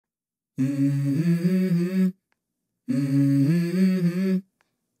Let's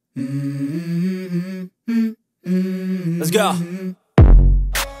go.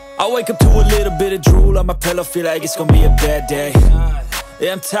 I wake up to a little bit of drool on my pillow, feel like it's gonna be a bad day.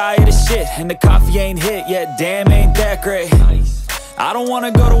 Yeah, I'm tired of shit, and the coffee ain't hit yet, damn, ain't that great. I don't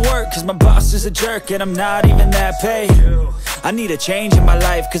wanna go to work, cause my boss is a jerk, and I'm not even that paid. I need a change in my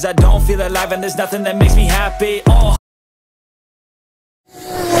life, cause I don't feel alive, and there's nothing that makes me happy.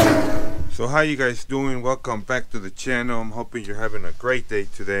 So how you guys doing? Welcome back to the channel. I'm hoping you're having a great day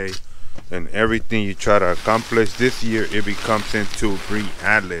today, and everything you try to accomplish this year, it becomes into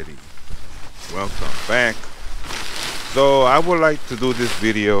reality. Welcome back. So I would like to do this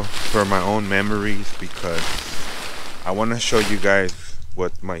video for my own memories, because I want to show you guys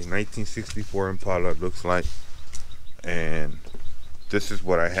what my 1964 Impala looks like, and this is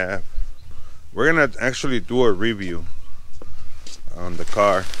what I have. We're gonna actually do a review on the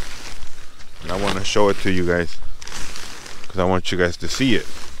car, and I want to show it to you guys because I want you guys to see it,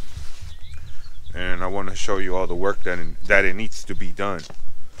 and I want to show you all the work that it needs to be done.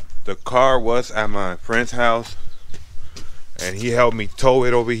 The car was at my friend's house, and he helped me tow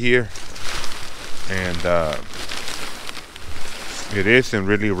it over here, and it is in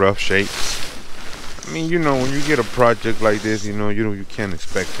really rough shape. I mean, you know, when you get a project like this, you know, you can't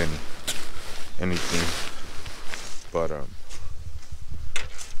expect anything, but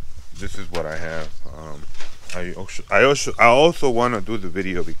this is what I have. I also want to do the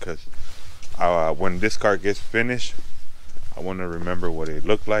video because when this car gets finished, I want to remember what it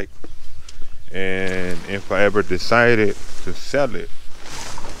looked like, and if I ever decided to sell it,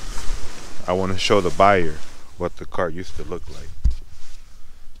 I want to show the buyer what the car used to look like.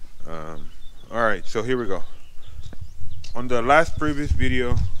 All right, so here we go. On the previous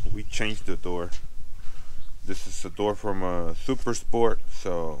video, we changed the door. This is the door from a Super Sport,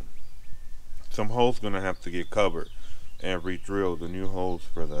 so some holes gonna have to get covered and re-drill the new holes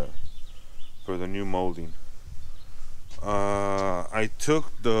for the new molding. I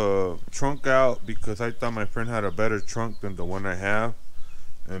took the trunk out because I thought my friend had a better trunk than the one I have,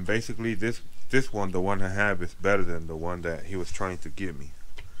 and basically this one, the one I have, is better than the one that he was trying to give me.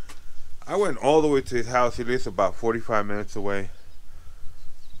 I went all the way to his house. He lives about 45 minutes away.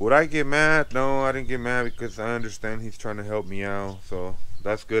 Would I get mad? No, I didn't get mad because I understand he's trying to help me out, so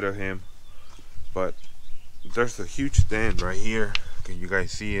that's good of him. But there's a huge dent right here. Can you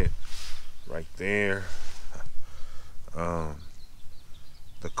guys see it? Right there. The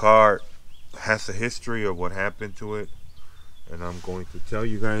car has a history of what happened to it, and I'm going to tell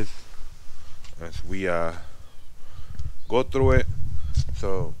you guys as we go through it.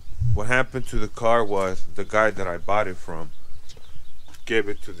 So what happened to the car was the guy that I bought it from gave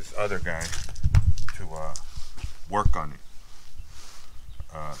it to this other guy to work on it.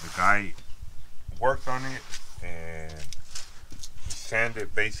 The guy worked on it and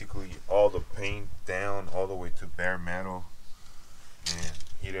sanded basically all the paint down all the way to bare metal, and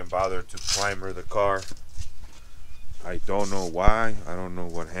he didn't bother to primer the car. I don't know why, I don't know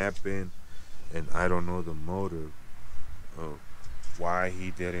what happened, and I don't know the motive of why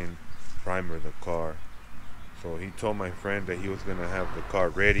he didn't primer the car. So he told my friend that he was gonna have the car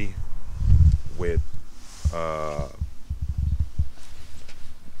ready with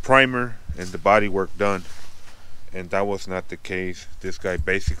primer and the body work done, and that was not the case. This guy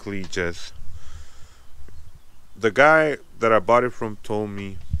basically just, the guy that I bought it from told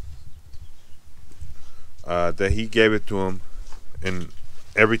me that he gave it to him and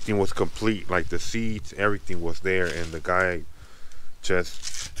everything was complete, like the seats, everything was there, and the guy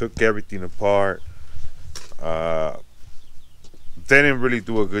just took everything apart. They didn't really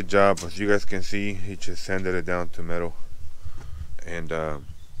do a good job. As you guys can see, he just sanded it down to metal, and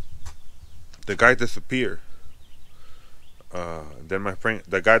the guy disappeared. Then my friend,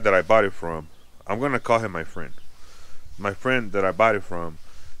 the guy that I bought it from, I'm gonna call him my friend. My friend that I bought it from,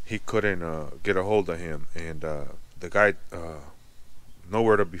 he couldn't get a hold of him, and the guy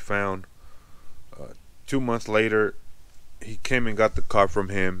nowhere to be found. 2 months later, he came and got the car from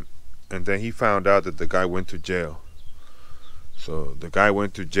him, and then he found out that the guy went to jail. So the guy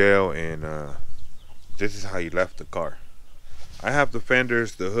went to jail, and this is how he left the car. I have the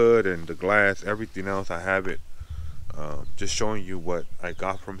fenders, the hood, and the glass, everything else. I have it. Just showing you what I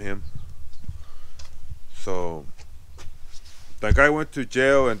got from him. So the guy went to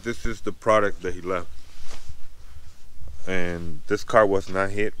jail, and this is the product that he left. And this car was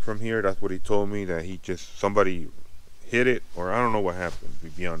not hit from here. That's what he told me, that he just, somebody hit it, or I don't know what happened, to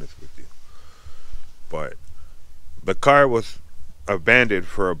be honest with you. But the car was abandoned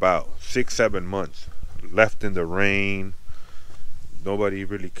for about 6-7 months, left in the rain, nobody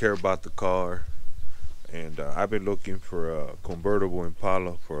really cared about the car. And I've been looking for a convertible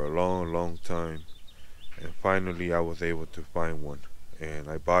Impala for a long time. And finally I was able to find one. And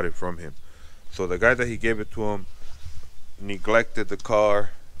I bought it from him. So the guy that he gave it to him neglected the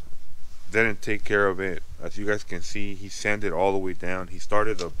car, didn't take care of it. As you guys can see, he sanded all the way down. He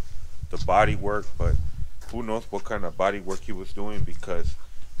started the body work, but who knows what kind of body work he was doing, because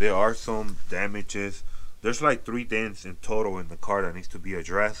there are some damages. There's like 3 dents in total in the car that needs to be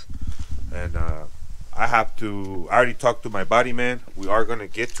addressed. And I already talked to my body man. We are gonna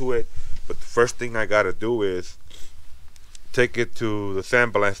get to it, but the first thing I gotta do is take it to the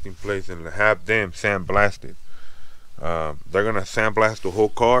sandblasting place and have them sandblast it. They're gonna sandblast the whole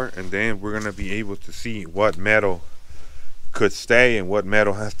car, and then we're gonna be able to see what metal could stay and what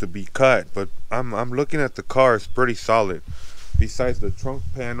metal has to be cut. But I'm looking at the car, it's pretty solid, besides the trunk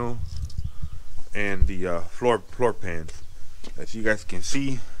panel and the floor pans. As you guys can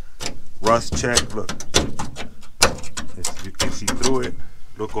see, rust check. Look, as you can see through it.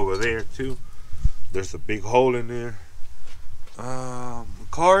 Look over there too, there's a big hole in there.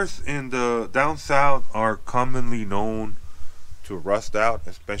 Cars in the down south are commonly known to rust out,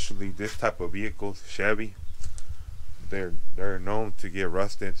 especially this type of vehicles, Chevy. They're known to get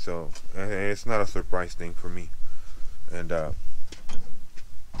rusted, so it's not a surprise thing for me. And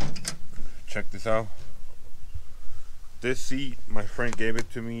check this out. This seat, my friend gave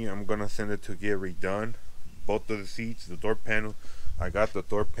it to me. I'm gonna send it to get redone. Both of the seats, the door panel, I got the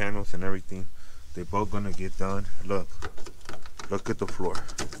door panels and everything. They both gonna get done. Look at the floor.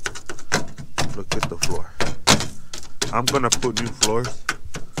 Look at the floor. I'm gonna put new floors.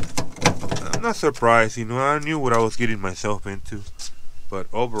 I'm not surprised, you know, I knew what I was getting myself into. But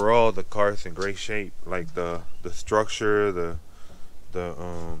overall, the car is in great shape. Like the structure, the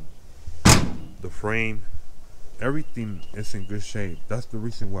frame, everything is in good shape. That's the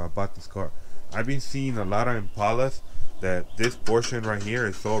reason why I bought this car. I've been seeing a lot of Impalas that this portion right here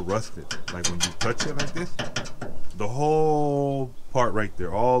is so rusted. Like when you touch it like this, the whole part right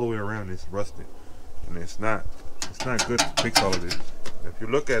there, all the way around, is rusted, and it's not good to fix all of this. If you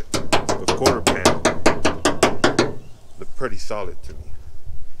look at the quarter panel, they're pretty solid to me.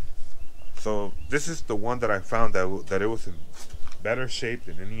 So this is the one that I found that it was in better shape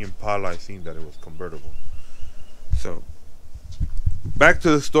than any Impala I've seen that it was convertible. So back to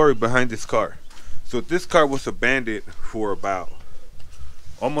the story behind this car. So this car was abandoned for about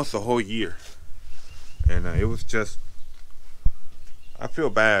almost a whole year, and it was just, I feel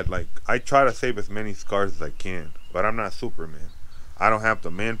bad. Like, I try to save as many cars as I can, but I'm not Superman. I don't have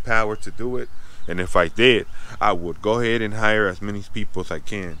the manpower to do it, and if I did, I would go ahead and hire as many people as I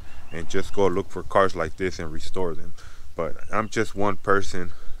can and just go look for cars like this and restore them. But I'm just one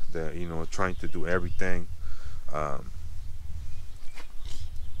person that, you know, trying to do everything.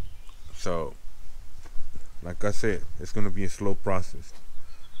 So like I said, it's going to be a slow process.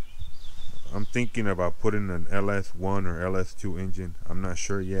 I'm thinking about putting an LS1 or LS2 engine. I'm not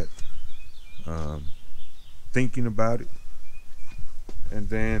sure yet. Thinking about it. And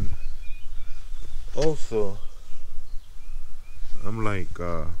then also, I'm like,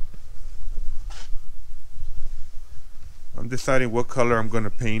 I'm deciding what color I'm going to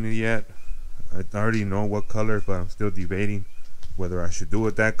paint it yet. I already know what color, but I'm still debating whether I should do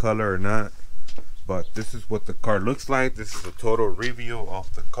it that color or not. But this is what the car looks like. This is a total review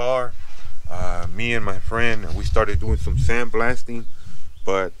of the car. Me and my friend, we started doing some sandblasting,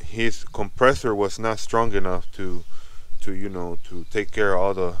 but his compressor was not strong enough to you know, to take care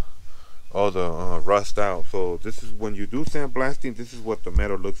of all the rust out. So this is, when you do sandblasting, this is what the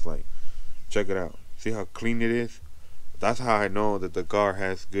metal looks like. Check it out. See how clean it is? That's how I know that the car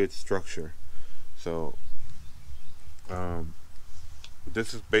has good structure. So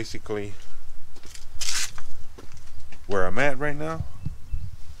this is basically where I'm at right now.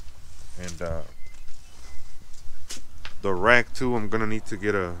 And the rack too, I'm gonna need to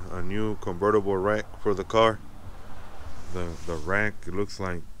get a new convertible rack for the car. The rack, it looks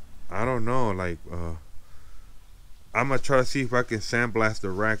like, I don't know, like I'm gonna try to see if I can sandblast the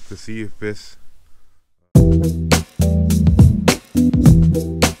rack to see if it's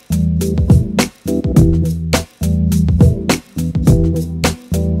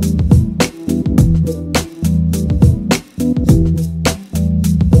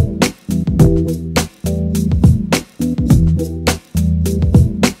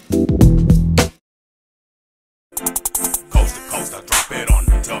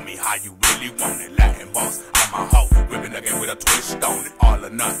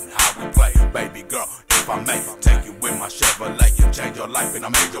Chevrolet and change your life in a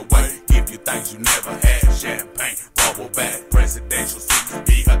major way. Give you things you never had. Champagne, bubble bath, presidential suit.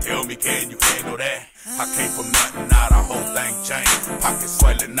 He tell me, can you handle that? I came from nothing, now the whole thing changed. Pockets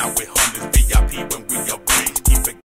swelling out with hundreds, VIP when we upgrade.